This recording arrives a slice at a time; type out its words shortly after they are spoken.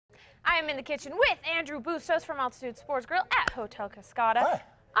I am in the kitchen with Andrew Bustos from Altitude Sports Grill at Hotel Cascada. Hi.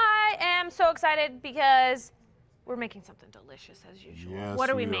 I am so excited because we're making something delicious as usual. Yes, what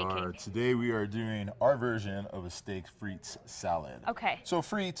are we making? Today we are doing our version of a steak frites salad. Okay. So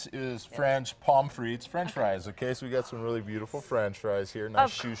frites is French, pommes frites, French fries, okay? So we got some really beautiful French fries here, nice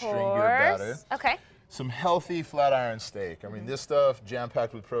shoestring, good batter. Okay. Some healthy flat iron steak. I mean, this stuff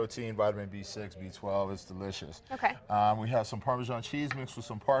jam-packed with protein, vitamin B6, B12, it's delicious. Okay. We have some Parmesan cheese mixed with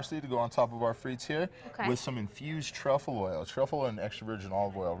some parsley to go on top of our frites here, with some infused truffle oil. Truffle and extra virgin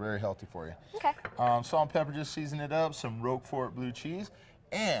olive oil, very healthy for you. Okay. Salt and pepper, just season it up, some Roquefort blue cheese,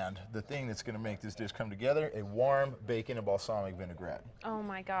 and the thing that's gonna make this dish come together, a warm bacon and balsamic vinaigrette. Oh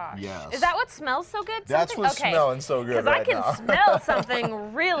my gosh. Yes. Is that what smells so good? That's what's smelling so good right now. Because I can smell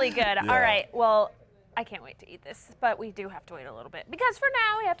something really good. All right, well, I can't wait to eat this, but we do have to wait a little bit because for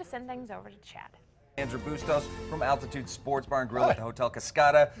now we have to send things over to Chad. Andrew Bustos from Altitude Sports Bar and Grill at the Hotel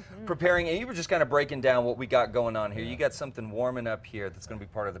Cascada, preparing, and you were just kind of breaking down what we got going on here. You got something warming up here that's going to be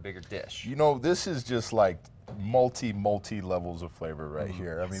part of the bigger dish. You know, this is just like multi levels of flavor right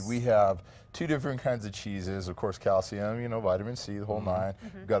here. I mean, we have two different kinds of cheeses, of course, calcium, you know, vitamin C, the whole nine.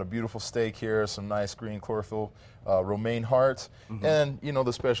 We've got a beautiful steak here, some nice green chlorophyll romaine hearts, and, you know,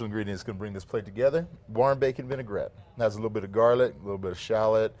 the special ingredient is going to bring this plate together, warm bacon vinaigrette. It has a little bit of garlic, a little bit of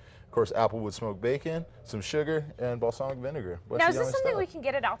shallot, of course, applewood smoked bacon, some sugar, and balsamic vinegar. Now, is this something we can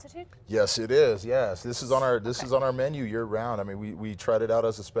get at Altitude? Yes, it is. Yes, this is on our is on our menu year round. I mean, we tried it out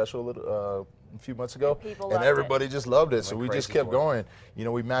as a special a few months ago, and everybody just loved it. So we just kept going. You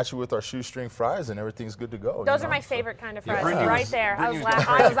know, we match it with our shoestring fries, and everything's good to go. Those are my favorite kind of fries, right there. I was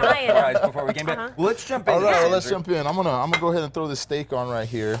eyeing them before we came back. Well, let's jump in. All right, well, let's jump in. I'm gonna go ahead and throw the steak on right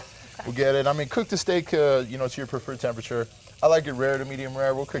here. We'll get it. I mean, cook the steak, you know, to your preferred temperature. I like it rare to medium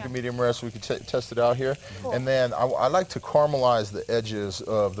rare. We'll cook it medium rare so we can test it out here. Cool. And then I like to caramelize the edges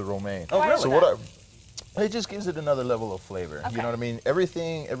of the romaine. Oh, really? So it just gives it another level of flavor. You know what I mean? Every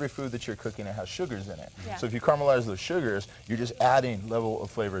food that you're cooking, it has sugars in it. So if you caramelize those sugars, you're just adding level of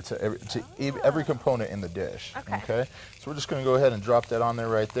flavor to every component in the dish. Okay? So we're just gonna go ahead and drop that on there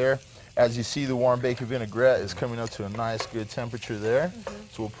right there. As you see, the warm bacon vinaigrette is coming up to a nice, good temperature there.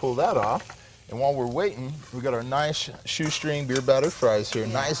 So we'll pull that off. And while we're waiting, we got our nice shoestring beer battered fries here,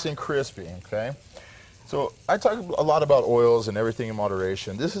 nice and crispy, okay? So I talk a lot about oils and everything in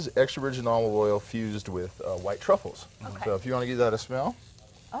moderation. This is extra virgin olive oil fused with white truffles. So if you want to give that a smell.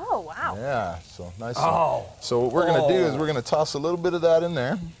 Oh, wow. Yeah, so nice. So what we're going to do is we're going to toss a little bit of that in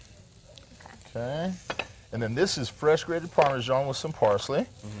there. Okay. And then this is fresh grated Parmesan with some parsley.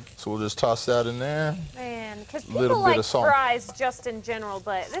 So we'll just toss that in there. Man, because people like fries just in general,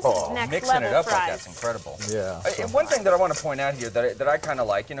 but this is next mixing level it up fries. like that's incredible. Yeah. One thing that I want to point out here that I kind of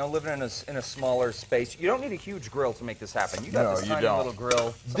like, you know, living in a smaller space, you don't need a huge grill to make this happen. You got this tiny little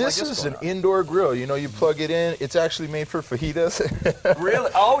grill. This is an indoor grill. You know, you plug it in. It's actually made for fajitas.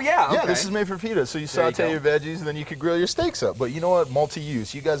 Really? Oh, yeah. Okay. Yeah, this is made for fajitas. So you saute your veggies, and then you can grill your steaks up. But you know what?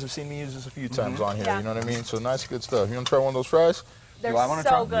 Multi-use. You guys have seen me use this a few times on here. You know what I mean? So nice, good stuff. You want to try one of those fries? They're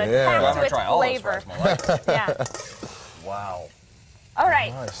so good. Yeah. Packed with flavor. Yeah. Wow. All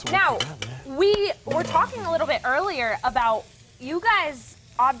right. Now, we were talking a little bit earlier about you guys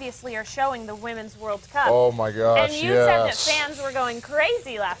obviously are showing the Women's World Cup. Oh my gosh, and you said that fans were going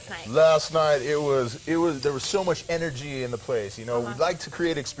crazy last night. Last night there was so much energy in the place. You know, we like to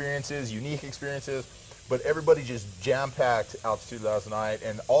create experiences, unique experiences. But everybody just jam-packed Altitude last night,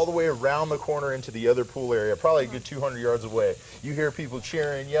 and all the way around the corner into the other pool area, probably a good 200 yards away. You hear people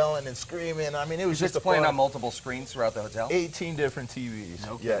cheering, yelling, and screaming. I mean, it was just playing on multiple screens throughout the hotel? 18 different TVs.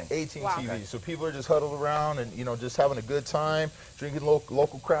 No yeah, kidding. 18 TVs. So people are just huddled around and, you know, just having a good time, drinking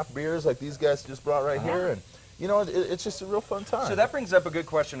local craft beers like these guys just brought right here. And you know, it's just a real fun time. So that brings up a good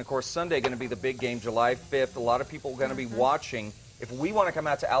question. Of course, Sunday going to be the big game, July 5th. A lot of people are going to be watching. If we want to come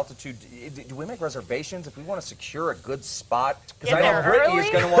out to Altitude, do we make reservations? If we want to secure a good spot? Because I know Brittany is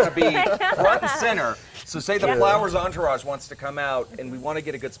going to want to be front and center. So say the Flowers Entourage wants to come out and we want to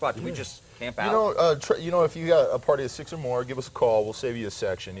get a good spot. Do we just camp out? You know, if you got a party of 6 or more, give us a call. We'll save you a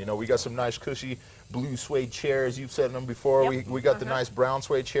section. You know, we got some nice cushy blue suede chairs. You've sat in them before. We got the nice brown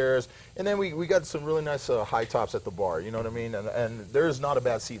suede chairs. And then we got some really nice high tops at the bar. You know what I mean? And there's not a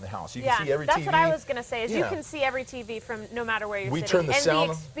bad seat in the house. You can see every TV. That's what I was going to say is you can see every TV from no matter where you're sitting. Turn the sound.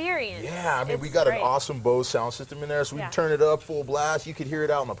 The experience. Yeah, I mean, we got an awesome Bose sound system in there, so we can turn it up full blast. You could hear it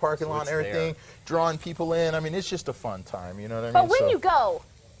out in the parking lot and everything, drawing people in. I mean, it's just a fun time, you know what I mean? But when you go,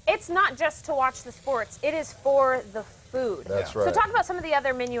 it's not just to watch the sports. It is for the food. That's right. So talk about some of the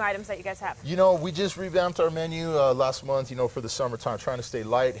other menu items that you guys have. You know, we just revamped our menu last month, you know, for the summertime, trying to stay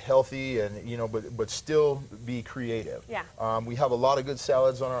light, healthy, and, you know, but still be creative. Yeah. We have a lot of good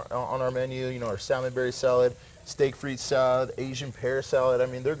salads on our menu, you know, our salmonberry salad, steak frites salad, Asian pear salad. I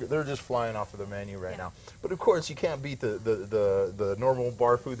mean, they're just flying off of the menu right now. But of course, you can't beat the normal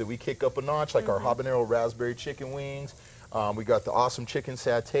bar food that we kick up a notch, like our habanero raspberry chicken wings. We got the awesome chicken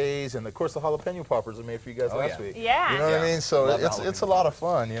satays, and of course the jalapeno poppers I made for you guys last week. Yeah. You know what I mean? So it's a lot of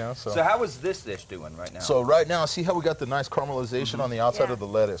fun, you know. So how is this dish doing right now? So right now, see how we got the nice caramelization on the outside of the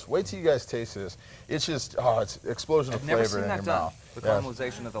lettuce. Wait till you guys taste this. It's just, it's an explosion of flavor in your mouth. The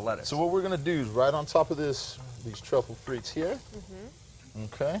caramelization of the lettuce. So what we're gonna do is right on top of these truffle frites here.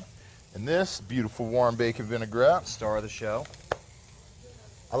 Okay. And this beautiful warm bacon vinaigrette. Star of the show.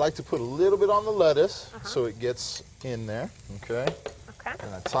 I like to put a little bit on the lettuce so it gets in there. Okay. Okay.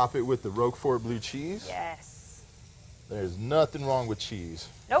 And I top it with the Roquefort blue cheese. Yes. There's nothing wrong with cheese.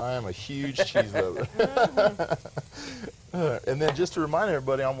 Nope. I am a huge cheese lover. And then just to remind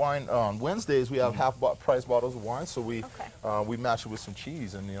everybody, on Wednesdays we have half-price bottles of wine, so we match it with some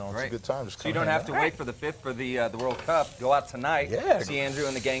cheese, and you know it's a good time. So you don't have to wait for the 5th for the World Cup. Go out tonight. Yeah. See Andrew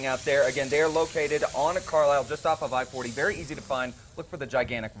and the gang out there. Again, they are located on Carlisle, just off of I-40. Very easy to find. Look for the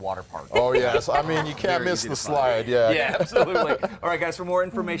gigantic water park. Oh yes, I mean you can't miss the slide. Yeah, absolutely. All right, guys. For more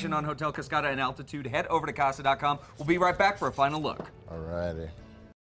information on Hotel Cascada and Altitude, head over to casa.com. We'll be right back for a final look. All righty.